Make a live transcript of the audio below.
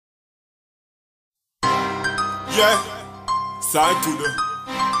Yeah, side to the.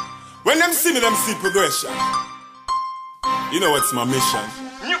 When them see me, them see progression. You know what's my mission?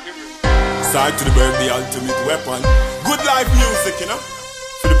 Side to the bird, the ultimate weapon. Good life music, you know,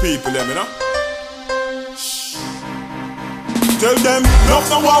 for the people, them, you know. Shh. Tell them, love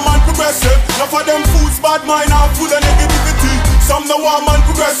no one man progressive. Love for them fools, bad mind, and full of negativity. Some no one man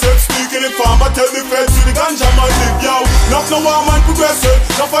progressive. Speaking in farm, I tell the feds to the ganja man live, yo. Love no one man progressive.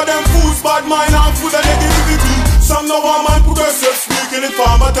 Love for them fools, bad mind, and full of negativity. Some no one man progressive. Speaking in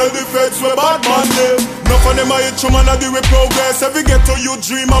farm, I tell the feds where bad man live. Enough of them are hit man, I do with progress. Every ghetto you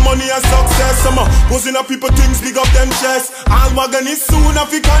dream of money and success. Some posing up people things, big up them chest. All wagon is soon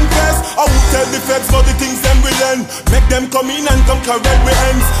if you confess. I will tell the feds for the things them will end. Make them come in and come correct with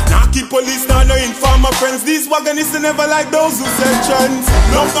ends. Now keep police, now no inform my friends. These wagonists are never like those who sell trends.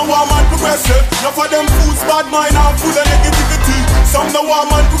 Love no one man progressive. Enough of them fools, bad mind and full of negativity. Some no one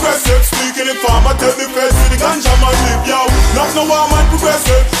man progressive. Speaking in farm, I tell the feds to the ganja man live, yo. Love no one man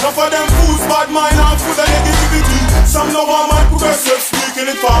progressive. Enough of them fools, bad mind and full of negativity. Some no one man progressive. Speaking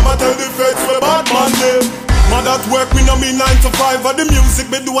in farm, I tell the feds where bad man live. Man that work me no mean 9 to 5. But the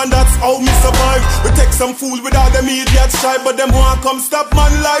music me do and that's how me survive. We take some fool without them idiots shy, but them want come stop man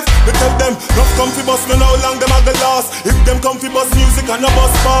life. We tell them, enough come fi bus, no how long them a go last. If them come fi bus music and no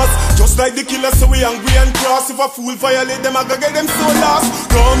bus pass. Just like the killers so we angry and cross. If a fool violate them I go get them so lost.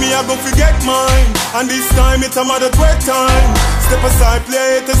 No me I go forget mine. And this time it's a matter of time. Step aside,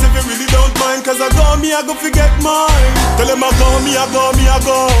 play it as if you really don't mind. Cause I go me I go forget mine. Tell them I go, me I go, me I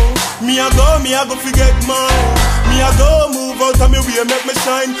go. Me I go, me I go forget mine. Me I go move out of me way make me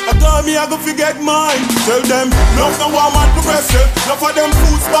shine. I go, me I go forget mine. Tell them, love no one man progressive. Love for them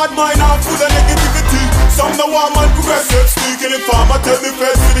fools, bad mind and full of negativity. Some no one man progressive. Speaking in farm, I tell the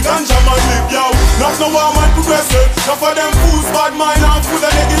feds to the ganja man live, yo. Love no one man progressive. Love for them fools, bad mind and full of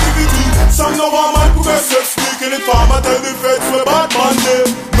negativity. Some no one man progressive. Speaking in farm, I tell the feds where bad man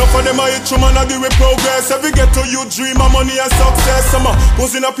live. Enough of them are hit man, I do with progress. Every ghetto you dream of money and success. Some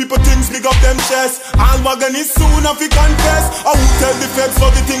posing up people things, big up them chest. All wagon is soon if you confess. I will tell the feds for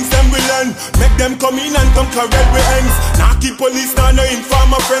the things them will end. Make them come in and come correct with ends. Now keep police, now no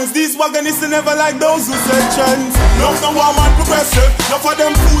inform my friends. These wagonists are never like those who sell trends. Love no one man progressive. Love for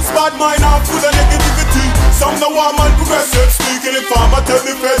them fools, bad mind and full of negativity. Some no one man progressive. Speaking in farm, I tell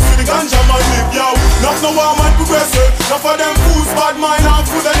the feds to the ganja man live, yo. Love no one man progressive. Love for them fools, bad mind and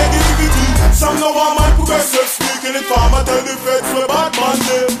full of negativity. Some no one man progressive. Speaking in farm, I tell the feds where bad man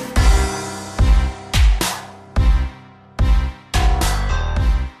live.